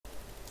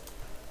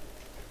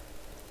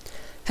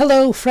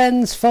Hello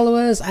friends,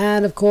 followers,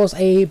 and of course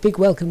a big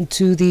welcome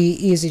to the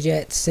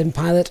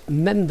Easyjetsimpilot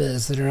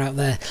members that are out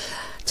there.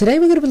 Today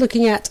we're going to be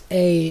looking at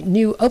a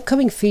new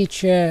upcoming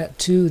feature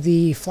to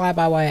the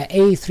FlyByWire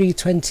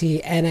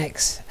A320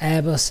 NX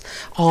Airbus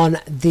on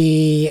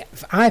the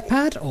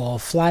iPad or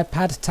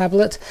FlyPad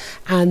tablet,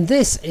 and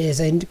this is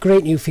a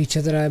great new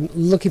feature that I'm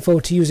looking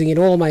forward to using in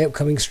all my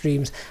upcoming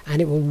streams,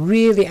 and it will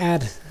really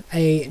add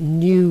a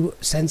new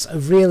sense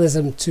of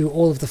realism to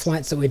all of the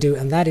flights that we do,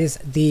 and that is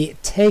the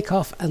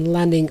takeoff and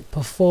landing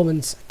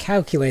performance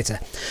calculator.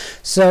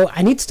 So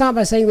I need to start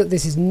by saying that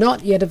this is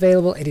not yet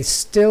available. It is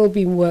still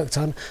being worked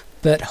on,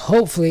 but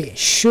hopefully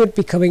should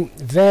be coming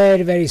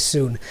very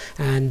soon,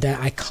 and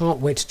I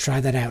can't wait to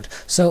try that out.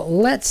 So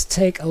let's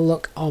take a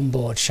look on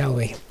board, shall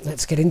we?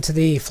 Let's get into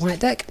the flight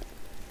deck.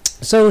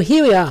 So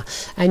here we are,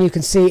 and you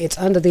can see it's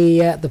under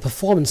the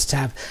performance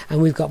tab,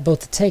 and we've got both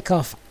the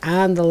takeoff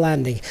and the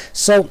landing.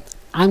 So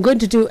I'm going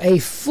to do a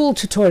full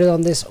tutorial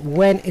on this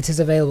when it is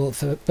available,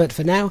 but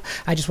for now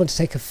I just want to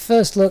take a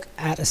first look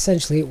at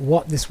essentially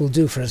what this will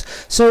do for us.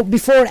 So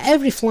before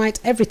every flight,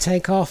 every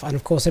takeoff, and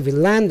of course every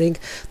landing,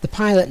 the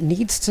pilot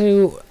needs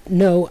to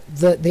know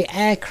that the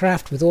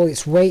aircraft, with all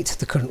its weight,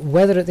 the current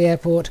weather at the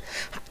airport,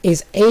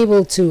 is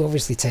able to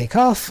obviously take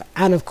off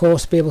and of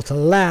course be able to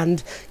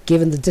land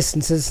given the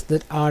distances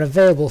that are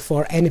available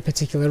for any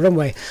particular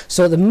runway.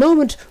 So at the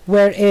moment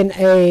we're in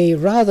a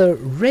rather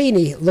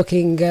rainy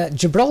looking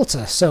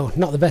Gibraltar, so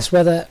not the best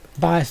weather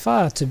by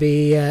far to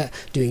be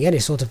doing any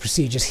sort of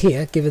procedures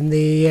here given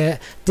the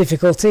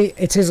difficulty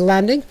it is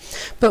landing,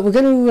 but we're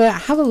going to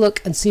have a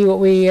look and see what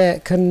we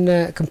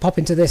can pop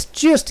into this,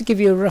 just to give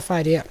you a rough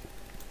idea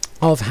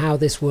of how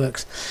this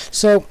works.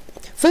 So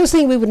first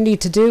thing we would need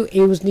to do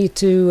is we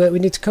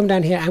need to come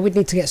down here and we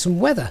need to get some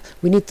weather.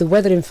 We need the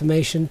weather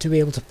information to be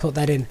able to put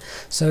that in.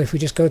 So if we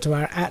just go to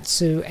our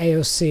ATSU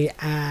AOC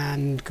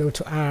and go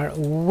to our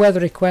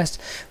weather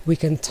request, we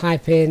can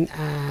type in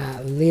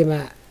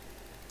Lima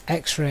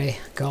X-ray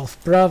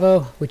Golf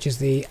Bravo, which is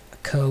the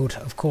code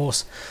of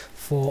course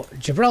for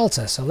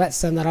Gibraltar. So let's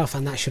send that off,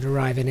 and that should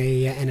arrive in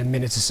a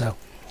minute or so.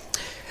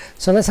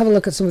 So let's have a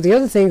look at some of the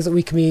other things that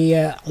we can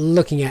be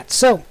looking at.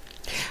 So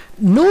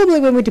normally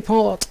when we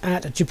depart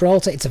at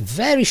Gibraltar, it's a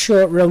very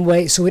short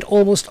runway, so we'd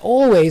almost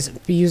always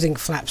be using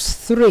flaps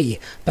 3,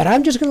 but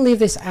I'm just going to leave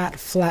this at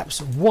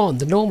flaps 1,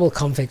 the normal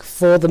config,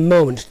 for the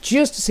moment,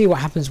 just to see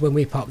what happens when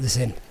we pop this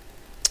in.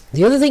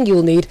 The other thing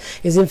you'll need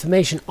is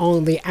information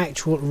on the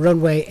actual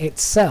runway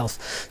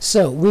itself.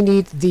 So we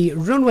need the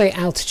runway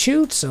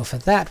altitude, so for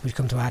that we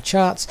come to our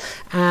charts,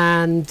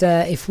 and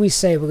if we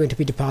say we're going to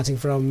be departing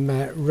from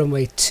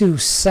runway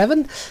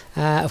 27,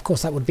 of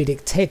course that would be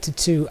dictated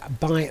to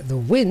by the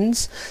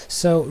winds.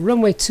 So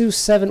runway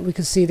 27, we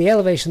can see the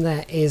elevation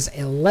there is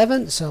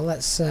 11, so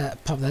let's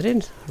pop that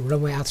in,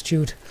 runway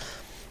altitude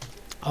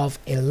of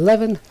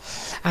 11,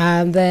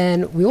 and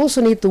then we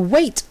also need the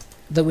weight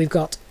that we've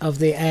got of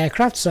the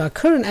aircraft. So our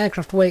current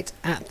aircraft weight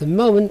at the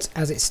moment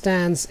as it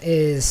stands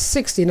is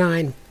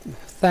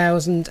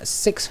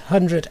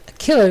 69,600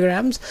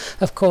 kilograms.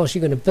 Of course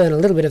you're going to burn a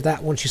little bit of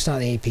that once you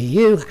start the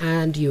APU,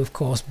 and you of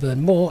course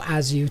burn more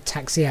as you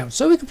taxi out.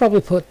 So we could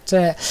probably put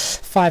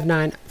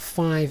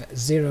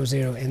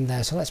 59500 in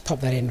there. So let's pop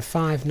that in,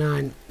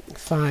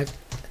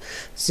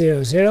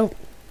 59500.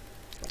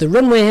 The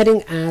runway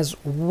heading as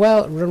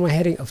well, runway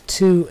heading of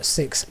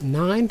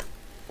 269.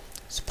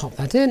 Let's pop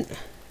that in,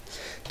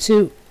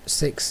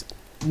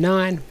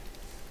 269,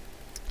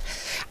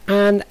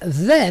 and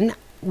then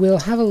we'll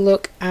have a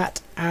look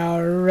at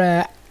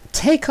our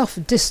takeoff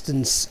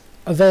distance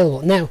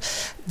available. Now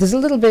there's a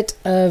little bit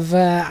of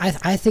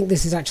I think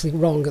this is actually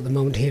wrong at the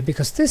moment here,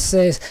 because this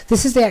says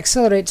this is the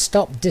accelerate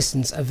stop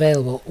distance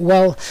available.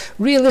 Well,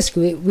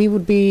 realistically we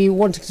would be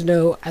wanting to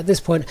know at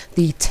this point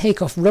the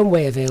takeoff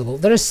runway available.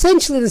 They're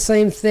essentially the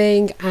same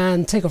thing,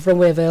 and takeoff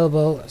runway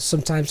available,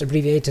 sometimes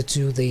abbreviated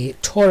to the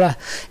TORA,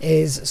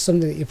 is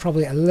something that you're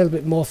probably a little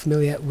bit more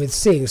familiar with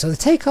seeing. So the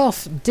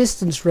takeoff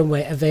distance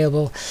runway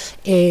available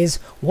is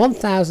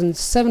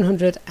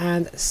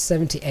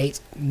 1,778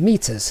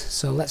 meters.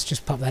 So let's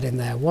just pop that in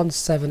there,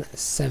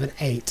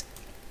 1778.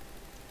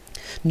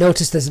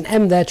 Notice there's an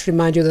M there to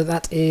remind you that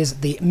that is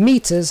the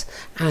meters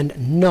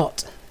and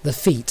not the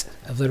feet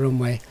of the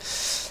runway.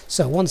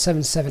 So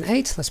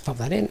 1778, let's pop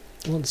that in,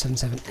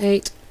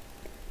 1778.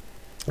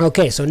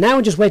 Okay, so now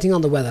we're just waiting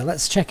on the weather.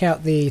 Let's check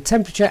out the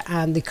temperature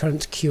and the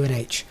current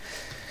QNH.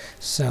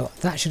 So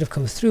that should have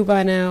come through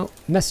by now.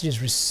 Messages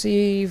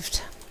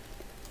received.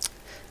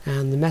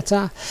 And the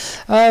meta.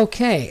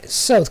 Okay,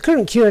 so the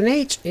current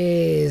QNH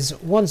is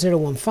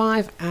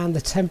 1015 and the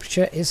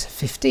temperature is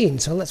 15.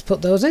 So let's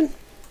put those in.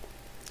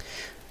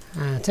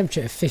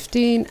 Temperature of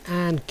 15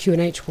 and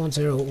QNH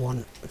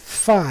 1015.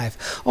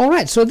 5.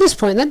 Alright, so at this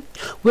point then,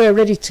 we're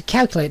ready to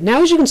calculate.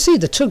 Now, as you can see,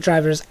 the tug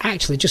driver has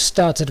actually just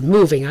started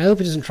moving. I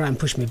hope it doesn't try and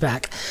push me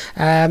back.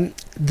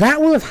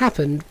 That will have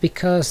happened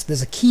because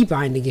there's a key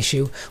binding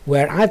issue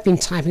where I've been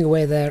typing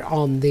away there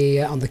on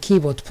the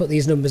keyboard to put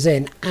these numbers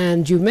in,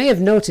 and you may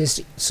have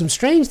noticed some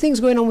strange things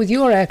going on with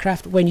your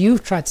aircraft when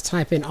you've tried to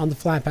type in on the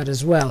FlyPad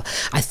as well.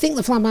 I think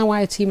the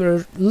FlyByWire team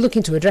are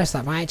looking to address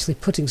that by actually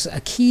putting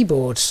a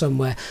keyboard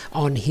somewhere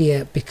on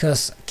here,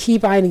 because key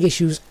binding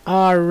issues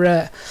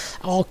are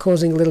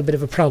causing a little bit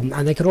of a problem,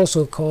 and they could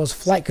also cause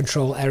flight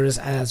control errors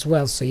as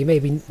well. So you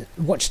maybe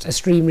watched a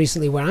stream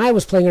recently where I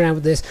was playing around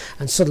with this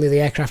and suddenly the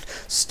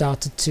aircraft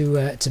started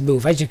to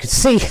move. As you can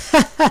see,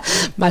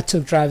 my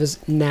tug driver's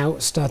now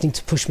starting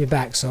to push me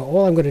back, so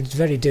all I'm going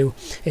to do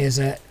is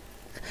let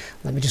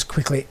me just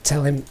quickly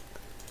tell him,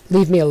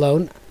 leave me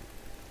alone.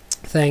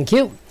 Thank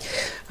you.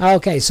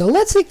 Okay, so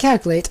let's hit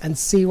calculate and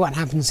see what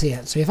happens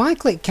here. So if I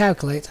click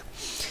calculate,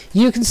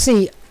 you can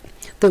see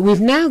that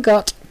we've now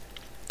got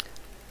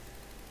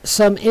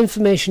some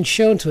information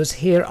shown to us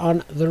here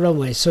on the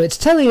runway. So it's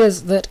telling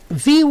us that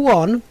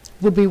V1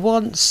 would be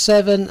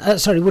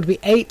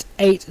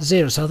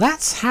 880. So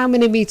that's how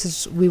many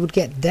meters we would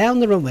get down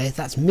the runway.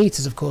 That's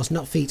meters, of course,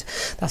 not feet.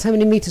 That's how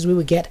many meters we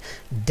would get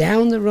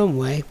down the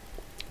runway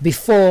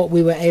before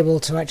we were able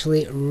to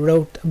actually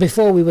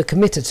before we were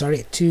committed,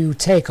 to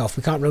take off.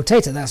 We can't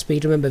rotate at that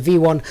speed. Remember,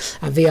 V1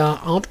 and VR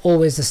aren't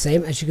always the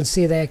same. As you can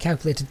see, they are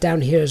calculated down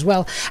here as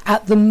well.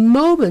 At the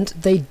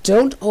moment, they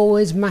don't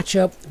always match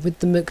up with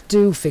the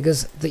McDo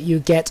figures that you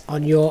get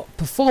on your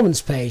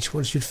performance page.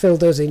 Once you'd fill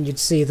those in, you'd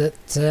see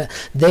that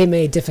they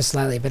may differ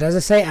slightly. But as I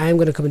say, I'm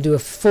going to come and do a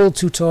full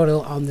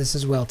tutorial on this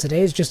as well. Today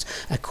is just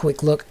a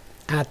quick look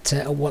at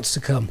what's to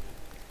come.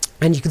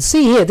 And you can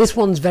see here, this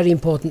one's very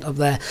important up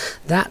there.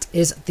 That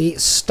is the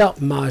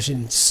stop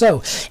margin.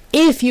 So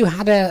if you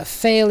had a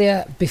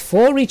failure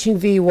before reaching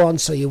V1,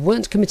 so you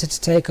weren't committed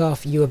to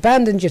takeoff, you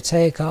abandoned your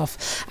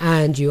takeoff,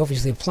 and you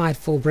obviously applied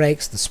full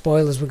brakes, the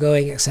spoilers were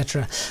going,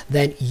 etc.,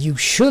 then you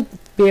should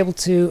be able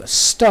to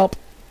stop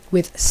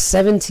with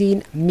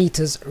 17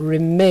 meters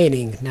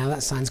remaining. Now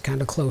that sounds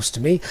kind of close to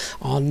me.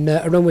 On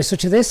a runway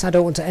such as this, I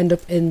don't want to end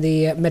up in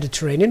the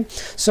Mediterranean.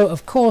 So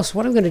of course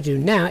what I'm going to do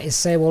now is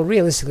say, well,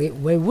 realistically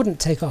we wouldn't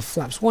take off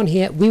flaps 1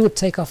 here, we would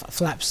take off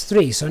flaps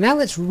 3. So now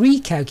let's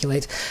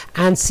recalculate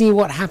and see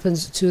what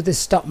happens to this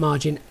stop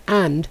margin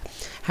and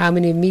how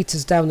many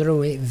meters down the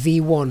runway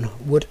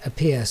V1 would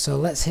appear. So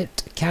let's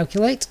hit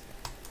calculate.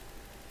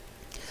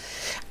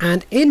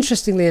 And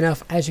interestingly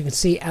enough, as you can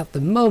see at the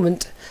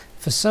moment,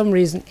 for some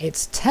reason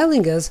it's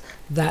telling us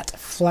that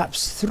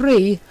flaps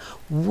 3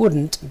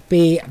 wouldn't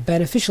be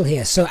beneficial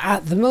here. So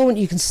at the moment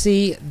you can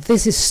see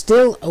this is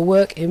still a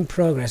work in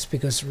progress,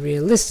 because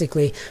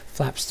realistically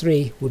flaps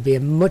 3 would be a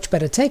much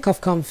better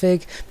takeoff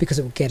config because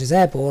it would get us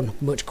airborne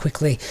much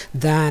quickly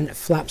than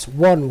flaps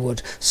 1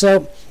 would.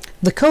 So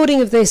the coding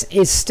of this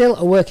is still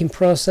a work in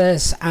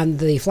process, and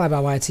the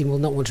FlyByWire team will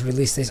not want to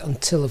release this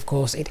until, of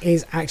course, it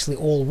is actually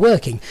all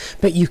working.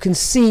 But you can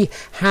see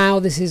how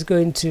this is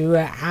going to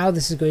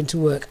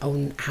work,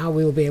 on how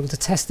we will be able to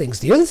test things.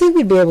 The other thing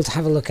we'd be able to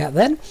have a look at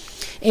then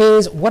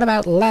is, what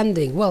about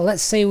landing? Well,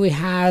 let's say we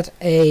had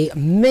a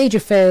major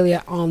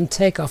failure on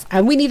takeoff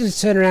and we needed to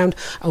turn around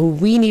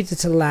and we needed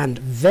to land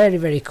very,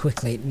 very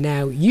quickly.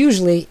 Now,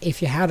 usually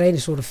if you had any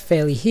sort of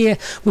failure here,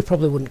 we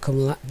probably wouldn't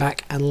come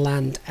back and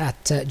land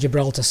at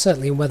Gibraltar,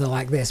 certainly in weather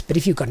like this. But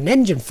if you've got an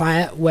engine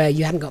fire where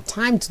you hadn't got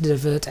time to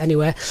divert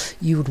anywhere,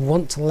 you would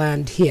want to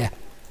land here.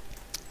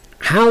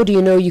 How do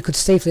you know you could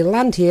safely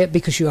land here?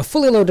 Because you are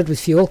fully loaded with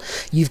fuel,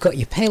 you've got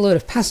your payload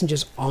of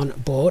passengers on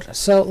board.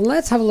 So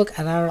let's have a look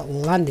at our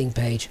landing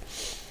page.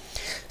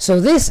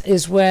 So this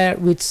is where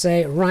we'd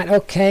say, right,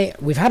 okay,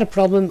 we've had a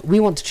problem, we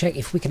want to check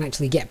if we can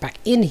actually get back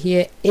in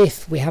here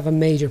if we have a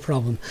major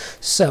problem.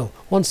 So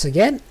once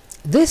again,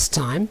 this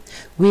time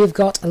we have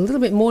got a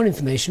little bit more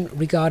information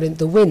regarding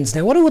the winds.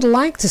 Now what I would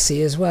like to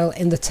see as well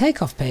in the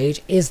takeoff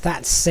page is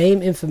that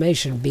same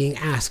information being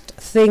asked.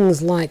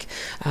 Things like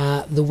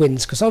the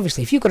winds, because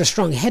obviously if you've got a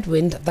strong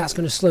headwind, that's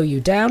going to slow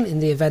you down in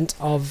the event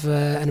of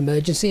an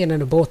emergency and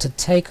an aborted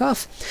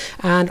takeoff.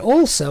 And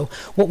also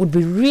what would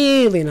be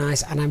really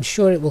nice, and I'm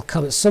sure it will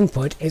come at some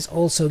point, is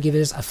also give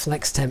us a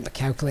flex temp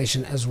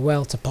calculation as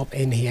well to pop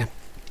in here.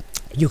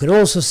 You can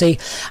also see,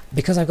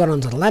 because I've gone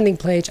onto the landing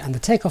page and the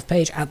takeoff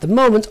page, at the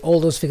moment all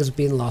those figures have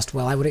been lost.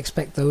 Well, I would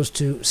expect those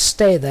to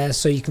stay there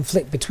so you can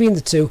flick between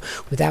the two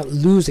without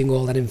losing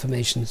all that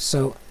information.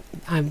 So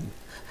I'm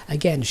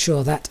again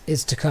sure that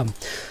is to come.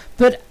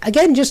 But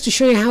again, just to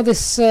show you how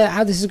this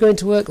is going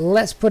to work,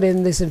 let's put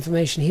in this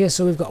information here.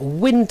 So we've got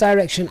wind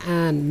direction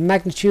and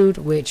magnitude,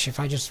 which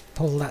if I just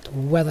pull that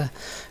weather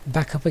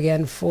back up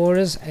again for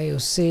us,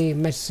 AOC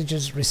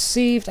messages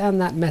received and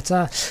that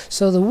meta.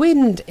 So the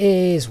wind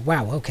is,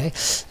 wow, okay,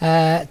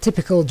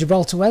 typical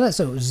Gibraltar weather.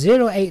 So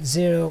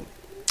 080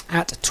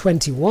 at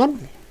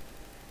 21.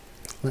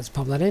 Let's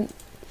pop that in.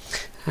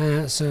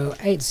 So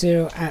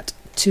 80 at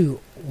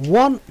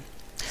 21.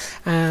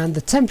 And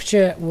the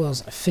temperature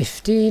was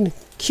 15,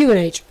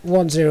 QNH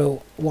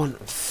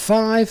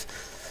 1015.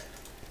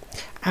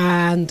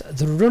 and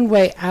the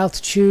runway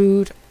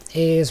altitude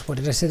is, what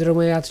did I say the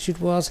runway altitude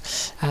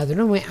was? The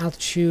runway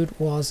altitude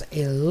was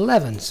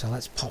 11, so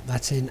let's pop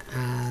that in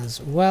as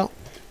well.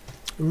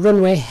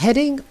 Runway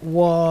heading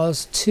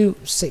was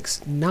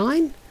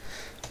 269.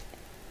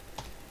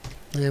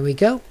 There we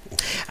go.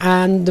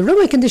 And the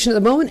runway condition at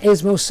the moment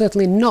is most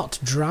certainly not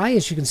dry,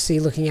 as you can see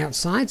looking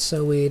outside.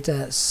 So we'd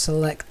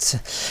select,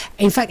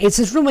 in fact it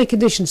says runway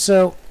condition,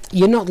 so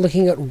you're not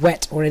looking at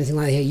wet or anything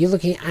like that here. You're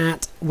looking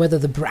at whether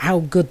how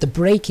good the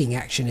braking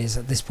action is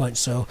at this point.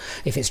 So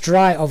if it's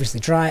dry, obviously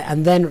dry,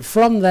 and then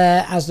from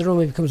there, as the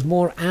runway becomes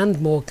more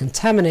and more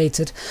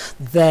contaminated,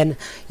 then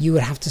you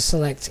would have to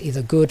select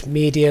either good,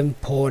 medium,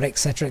 poor,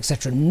 etc,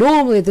 etc.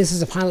 Normally this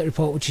is a pilot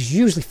report which is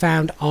usually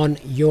found on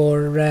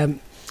your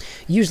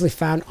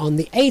on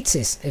the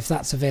ATIS if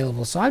that's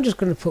available. So I'm just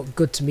going to put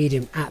good to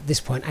medium at this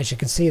point. As you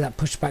can see, that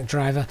pushback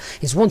driver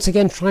is once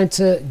again trying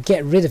to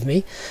get rid of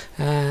me.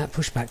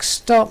 Pushback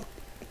stop.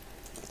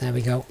 There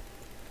we go.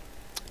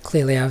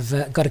 Clearly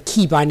I've got a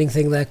key binding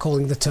thing there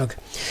calling the tug.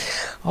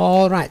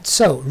 Alright,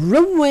 so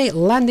runway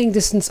landing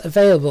distance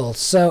available.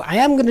 So I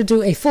am going to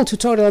do a full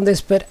tutorial on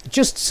this, but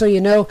just so you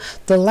know,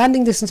 the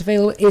landing distance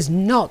available is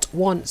not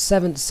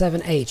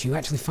 1778. You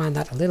actually find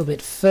that a little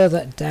bit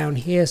further down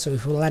here. So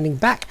if we're landing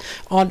back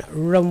on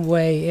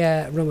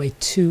runway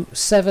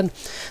 27,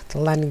 the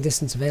landing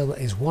distance available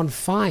is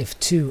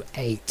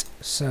 1528.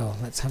 So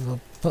let's have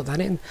a put that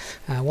in.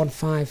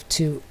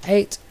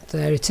 1528.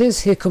 There it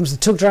is. Here comes the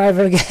tug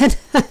driver again.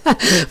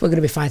 We're going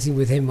to be fighting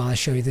with him while I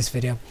show you this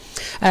video.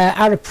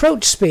 Our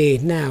approach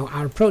speed. Now,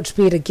 our approach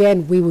speed,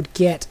 again, we would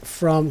get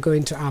from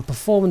going to our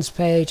performance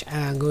page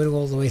and going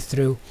all the way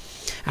through.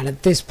 And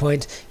at this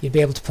point, you'd be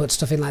able to put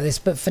stuff in like this.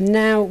 But for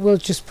now, we'll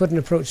just put an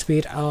approach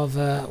speed of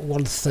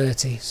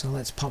 130. So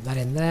let's pop that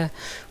in there.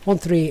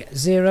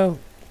 130.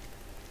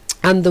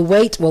 And the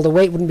weight, well, the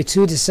weight wouldn't be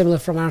too dissimilar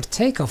from our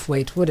takeoff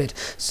weight, would it?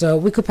 So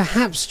we could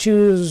perhaps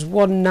choose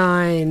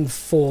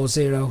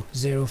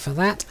 19400 for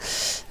that.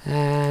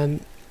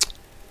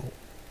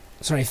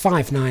 Sorry,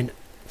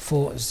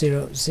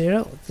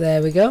 59400.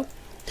 There we go.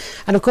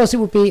 And of course it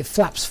would be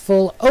flaps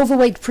full.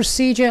 Overweight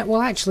procedure,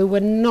 well actually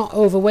we're not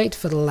overweight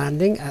for the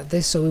landing at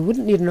this, so we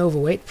wouldn't need an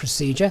overweight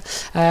procedure.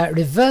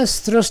 Reverse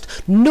thrust,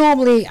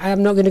 normally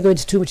I'm not going to go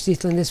into too much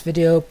detail in this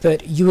video,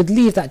 but you would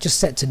leave that just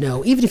set to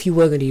no, even if you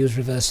were going to use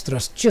reverse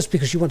thrust, just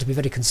because you want to be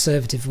very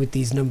conservative with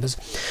these numbers.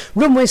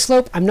 Runway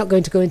slope, I'm not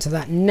going to go into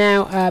that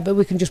now, but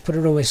we can just put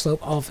a runway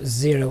slope of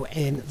 0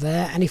 in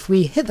there, and if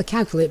we hit the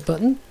calculate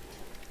button,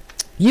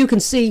 you can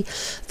see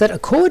that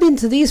according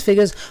to these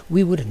figures,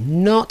 we would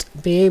not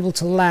be able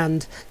to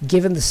land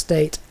given the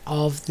state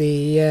of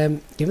the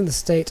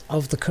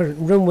current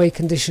runway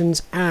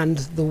conditions and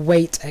the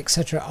weight,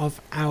 etc., of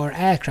our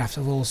aircraft,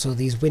 of also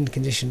these wind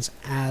conditions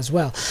as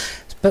well.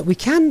 But we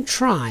can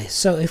try.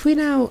 So if we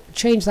now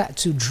change that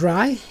to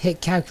dry, hit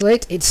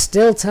calculate, it's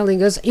still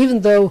telling us, even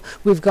though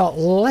we've got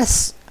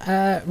less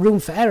room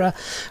for error,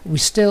 we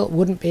still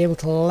wouldn't be able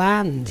to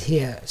land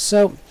here.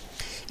 So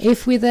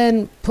if we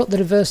then put the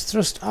reverse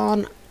thrust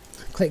on,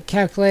 click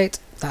calculate,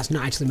 that's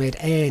not actually made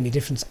any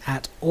difference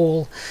at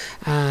all.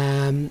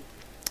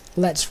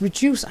 Let's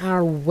reduce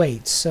our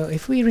weight. So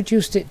if we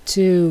reduced it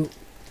to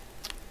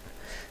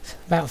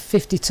about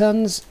 50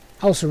 tons,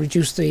 also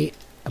reduce the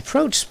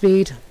approach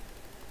speed.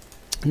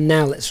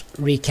 Now let's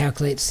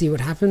recalculate, see what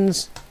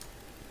happens.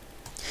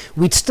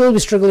 We'd still be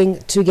struggling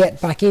to get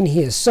back in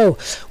here. So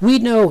we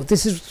know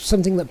this is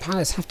something that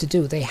pilots have to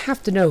do. They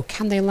have to know,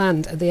 can they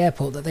land at the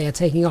airport that they are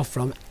taking off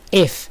from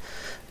if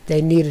they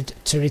needed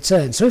to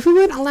return. So if we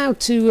weren't allowed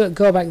to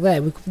go back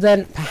there, we could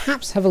then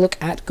perhaps have a look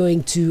at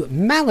going to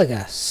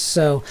Malaga.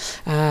 So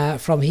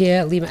from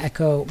here, Lima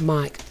Echo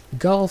Mike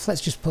Golf,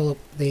 let's just pull up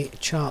the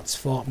charts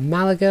for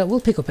Malaga.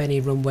 We'll pick up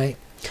any runway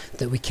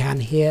that we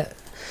can here.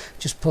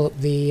 Just pull up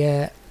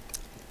the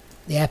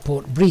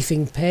airport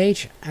briefing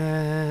page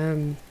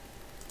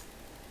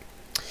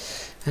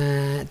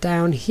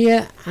down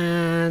here,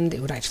 and it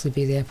would actually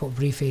be the airport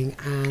briefing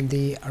and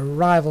the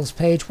arrivals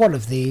page, one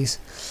of these,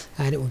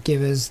 and it will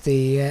give us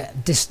the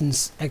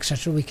distance,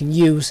 etc. we can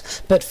use.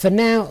 But for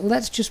now,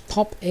 let's just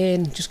pop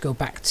in, just go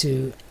back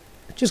to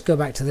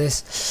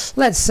this.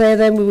 Let's say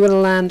then we were going to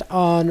land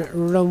on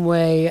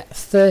runway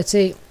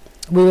 30.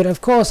 We would of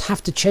course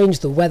have to change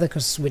the weather,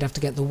 because we'd have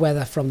to get the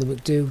weather from the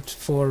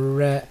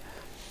McDo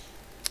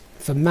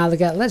for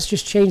Malaga. Let's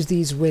just change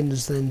these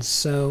winds then.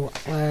 So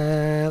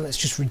let's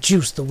just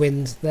reduce the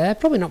wind there,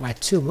 probably not by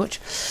too much.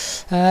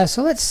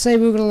 So let's say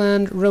we're going to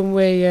land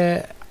runway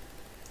in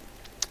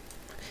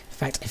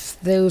fact, if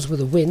those were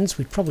the winds,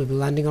 we'd probably be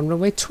landing on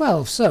runway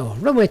 12. So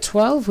runway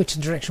 12, which is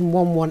direction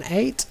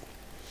 118,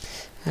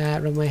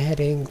 runway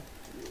heading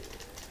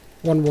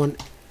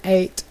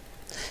 118.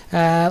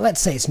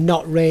 Let's say it's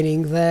not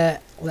raining there.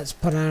 Let's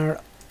put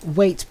our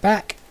weight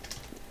back.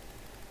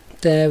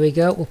 There we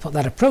go. We'll put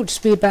that approach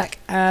speed back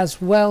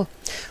as well.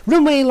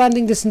 Runway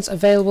landing distance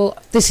available.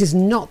 This is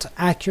not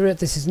accurate.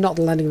 This is not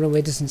the landing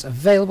runway distance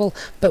available,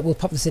 but we'll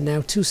pop this in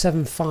now.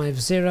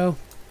 2750.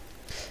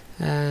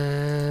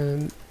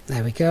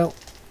 There we go.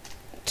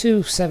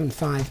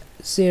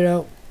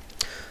 2750,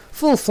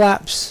 full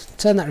flaps,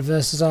 turn that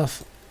reversers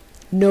off,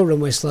 no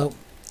runway slope,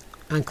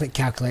 and click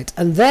calculate,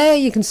 and there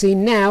you can see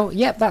now,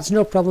 yep, that's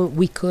no problem,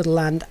 we could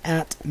land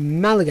at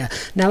Malaga.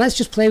 Now let's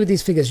just play with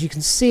these figures. You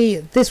can see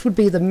this would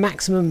be the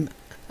maximum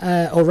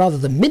or rather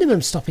the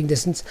minimum stopping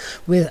distance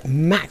with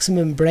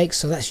maximum brakes,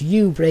 so that's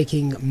you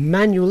braking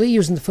manually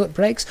using the foot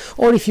brakes,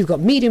 or if you've got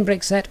medium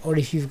brake set, or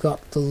if you've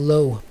got the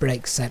low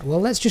brake set. Well,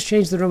 let's just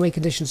change the runway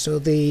conditions so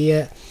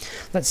the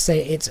let's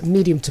say it's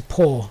medium to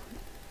poor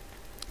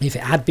if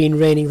it had been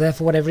raining there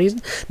for whatever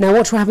reason. Now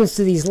watch what happens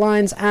to these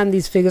lines and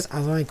these figures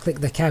as I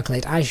click the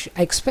calculate. I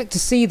expect to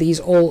see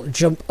these all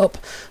jump up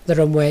the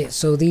runway,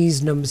 so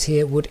these numbers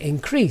here would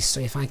increase.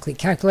 So if I click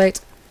calculate,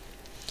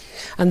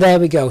 and there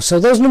we go. So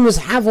those numbers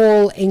have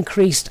all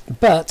increased,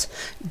 but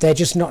they're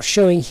just not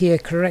showing here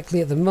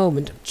correctly at the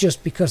moment,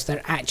 just because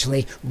they're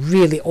actually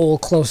really all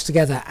close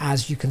together,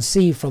 as you can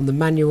see from the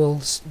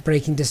manual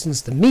braking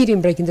distance, the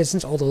medium braking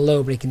distance, or the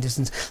low braking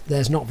distance.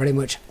 There's not very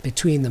much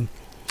between them.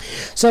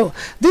 So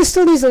this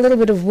still needs a little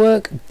bit of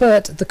work,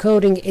 but the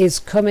coding is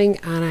coming,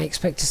 and I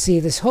expect to see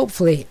this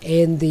hopefully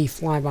in the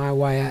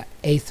FlyByWire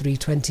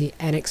A320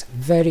 NX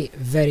very,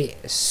 very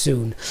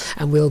soon.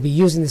 And we'll be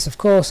using this, of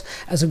course,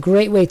 as a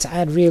great way to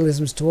add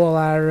realisms to all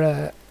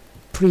our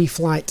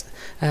pre-flight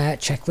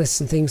checklists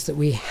and things that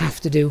we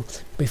have to do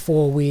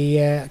before we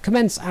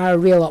commence our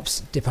real ops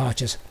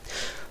departures.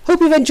 Hope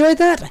you've enjoyed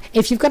that.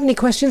 If you've got any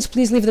questions,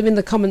 please leave them in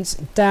the comments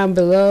down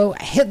below.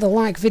 Hit the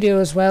like video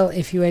as well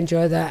if you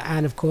enjoy that,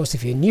 and of course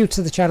if you're new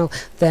to the channel,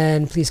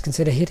 then please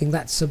consider hitting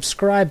that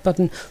subscribe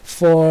button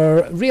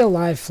for real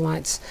live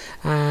flights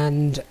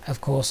and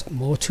of course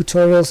more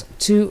tutorials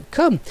to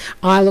come.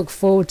 I look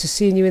forward to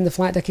seeing you in the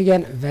flight deck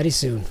again very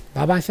soon.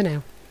 Bye bye for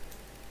now.